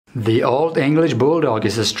The Old English Bulldog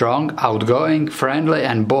is a strong, outgoing, friendly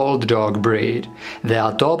and bold dog breed. There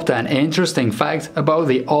are top 10 interesting facts about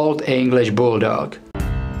the Old English Bulldog.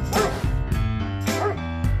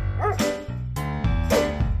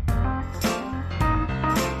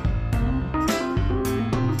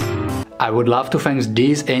 I would love to thank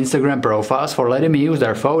these Instagram profiles for letting me use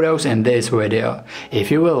their photos in this video.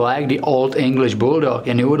 If you will like the Old English Bulldog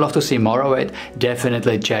and you would love to see more of it,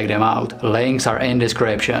 definitely check them out. Links are in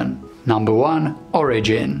description. Number 1.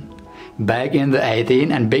 Origin. Back in the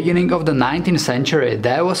 18th and beginning of the 19th century,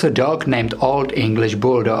 there was a dog named Old English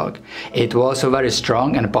Bulldog. It was a very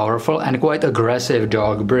strong and powerful and quite aggressive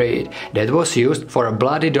dog breed that was used for a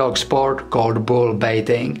bloody dog sport called bull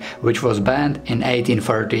baiting, which was banned in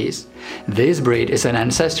 1830s. This breed is an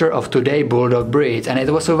ancestor of today's bulldog breeds, and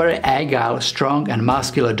it was a very agile, strong and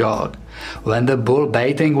muscular dog. When the bull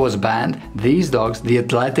baiting was banned, these dogs, the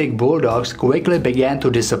athletic bulldogs, quickly began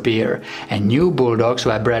to disappear, and new bulldogs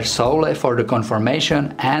were bred solely for the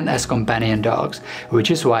conformation and as companion dogs,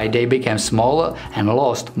 which is why they became smaller and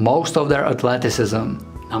lost most of their athleticism.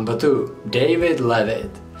 Number 2. David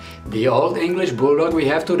Leavitt. The Old English Bulldog we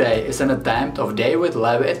have today is an attempt of David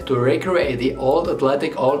Leavitt to recreate the old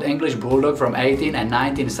athletic Old English Bulldog from 18th and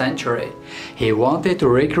 19th century. He wanted to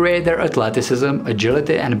recreate their athleticism,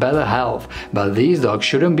 agility and better health, but these dogs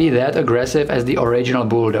shouldn't be that aggressive as the original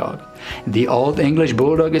Bulldog. The Old English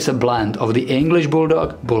Bulldog is a blend of the English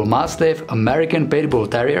Bulldog, Bull Mastiff, American Pit Bull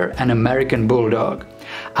Terrier and American Bulldog.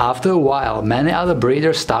 After a while, many other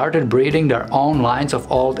breeders started breeding their own lines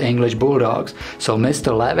of Old English Bulldogs, so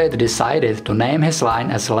Mr. Leavitt decided to name his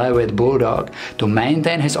line as Leavitt Bulldog to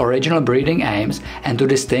maintain his original breeding aims and to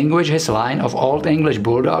distinguish his line of Old English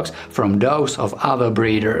Bulldogs from those of other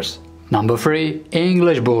breeders. Number 3.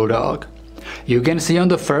 English Bulldog. You can see on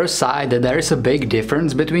the first side that there is a big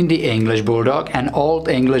difference between the English Bulldog and Old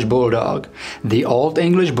English Bulldog. The Old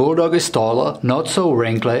English Bulldog is taller, not so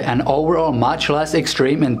wrinkly and overall much less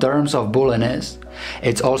extreme in terms of bulliness.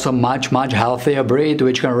 It's also much healthier breed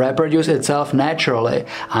which can reproduce itself naturally,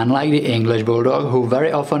 unlike the English Bulldog, who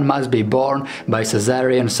very often must be born by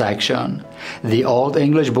caesarean section. The Old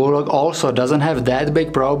English Bulldog also doesn't have that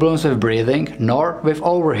big problems with breathing nor with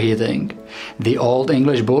overheating. The Old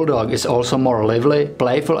English Bulldog is also more lively,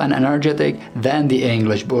 playful and energetic than the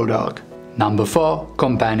English Bulldog. Number 4.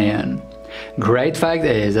 Companion. Great fact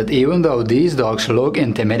is that even though these dogs look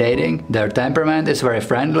intimidating, their temperament is very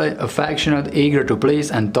friendly, affectionate, eager to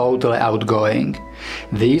please and totally outgoing.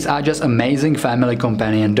 These are just amazing family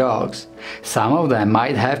companion dogs. Some of them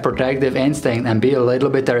might have protective instinct and be a little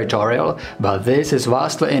bit territorial, but this is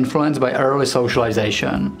vastly influenced by early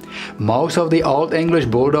socialization. Most of the Old English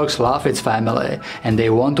Bulldogs love its family and they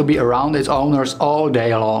want to be around its owners all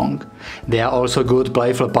day long. They are also good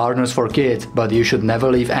playful partners for kids, but you should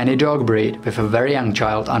never leave any dog breed with a very young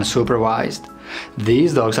child unsupervised.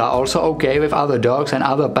 These dogs are also okay with other dogs and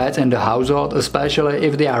other pets in the household, especially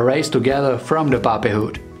if they are raised together from the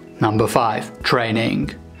puppyhood. Number 5.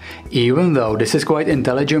 Training. Even though this is quite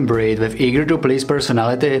intelligent breed with eager to please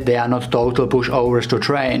personality, they are not total pushovers to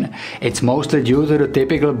train. It's mostly due to the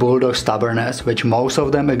typical bulldog stubbornness, which most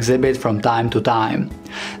of them exhibit from time to time.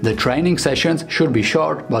 The training sessions should be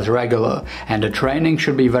short but regular, and the training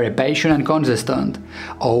should be very patient and consistent.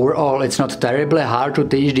 Overall, it's not terribly hard to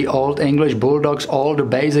teach the Old English Bulldogs all the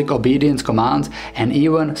basic obedience commands and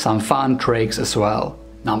even some fun tricks as well.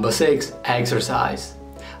 Number 6. Exercise.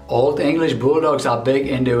 Old English Bulldogs are big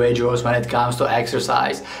individuals when it comes to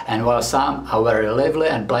exercise, and while some are very lively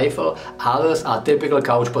and playful, others are typical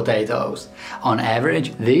couch potatoes. On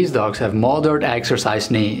average, these dogs have moderate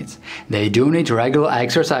exercise needs. They do need regular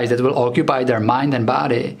exercise that will occupy their mind and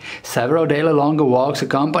body. Several daily longer walks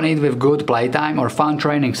accompanied with good playtime or fun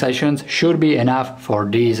training sessions should be enough for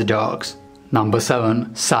these dogs. Number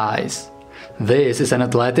 7. Size. This is an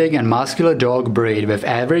athletic and muscular dog breed with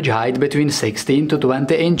average height between 16 to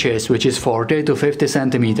 20 inches, which is 40 to 50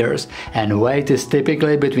 centimeters, and weight is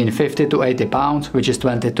typically between 50 to 80 pounds, which is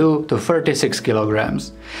 22 to 36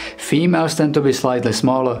 kilograms. Females tend to be slightly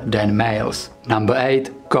smaller than males. Number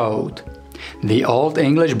 8. Coat. The Old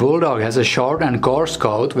English Bulldog has a short and coarse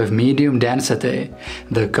coat with medium density.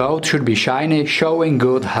 The coat should be shiny, showing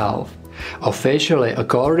good health. Officially,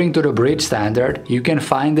 according to the breed standard, you can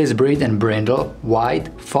find this breed in brindle, white,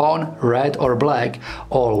 fawn, red or black,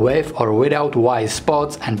 all with or without white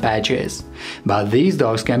spots and patches. But these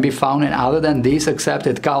dogs can be found in other than these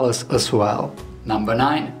accepted colors as well. Number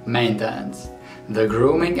 9. Maintenance. The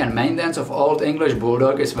grooming and maintenance of Old English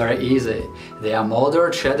Bulldog is very easy. They are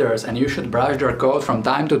moderate shedders and you should brush their coat from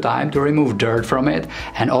time to time to remove dirt from it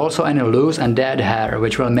and also any loose and dead hair,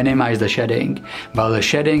 which will minimize the shedding. But the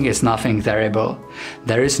shedding is nothing terrible.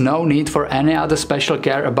 There is no need for any other special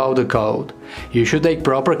care about the coat. You should take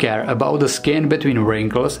proper care about the skin between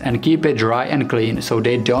wrinkles and keep it dry and clean so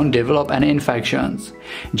they don't develop any infections.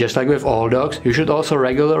 Just like with all dogs, you should also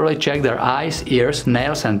regularly check their eyes, ears,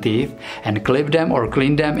 nails and teeth and clip them or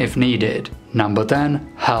clean them if needed. Number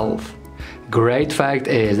 10. Health. Great fact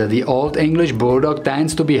is that the Old English Bulldog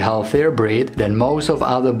tends to be a healthier breed than most of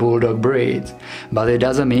other Bulldog breeds, but it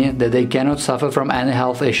doesn't mean that they cannot suffer from any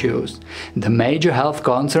health issues. The major health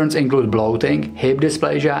concerns include bloating, hip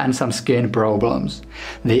dysplasia and some skin problems.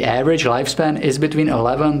 The average lifespan is between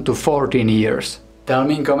 11 to 14 years. Tell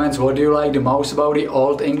me in comments what do you like the most about the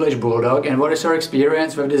Old English Bulldog and what is your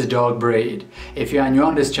experience with this dog breed. If you are new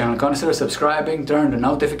on this channel, consider subscribing, turn the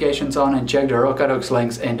notifications on and check the Rocadog's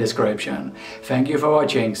links in description. Thank you for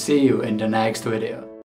watching, see you in the next video.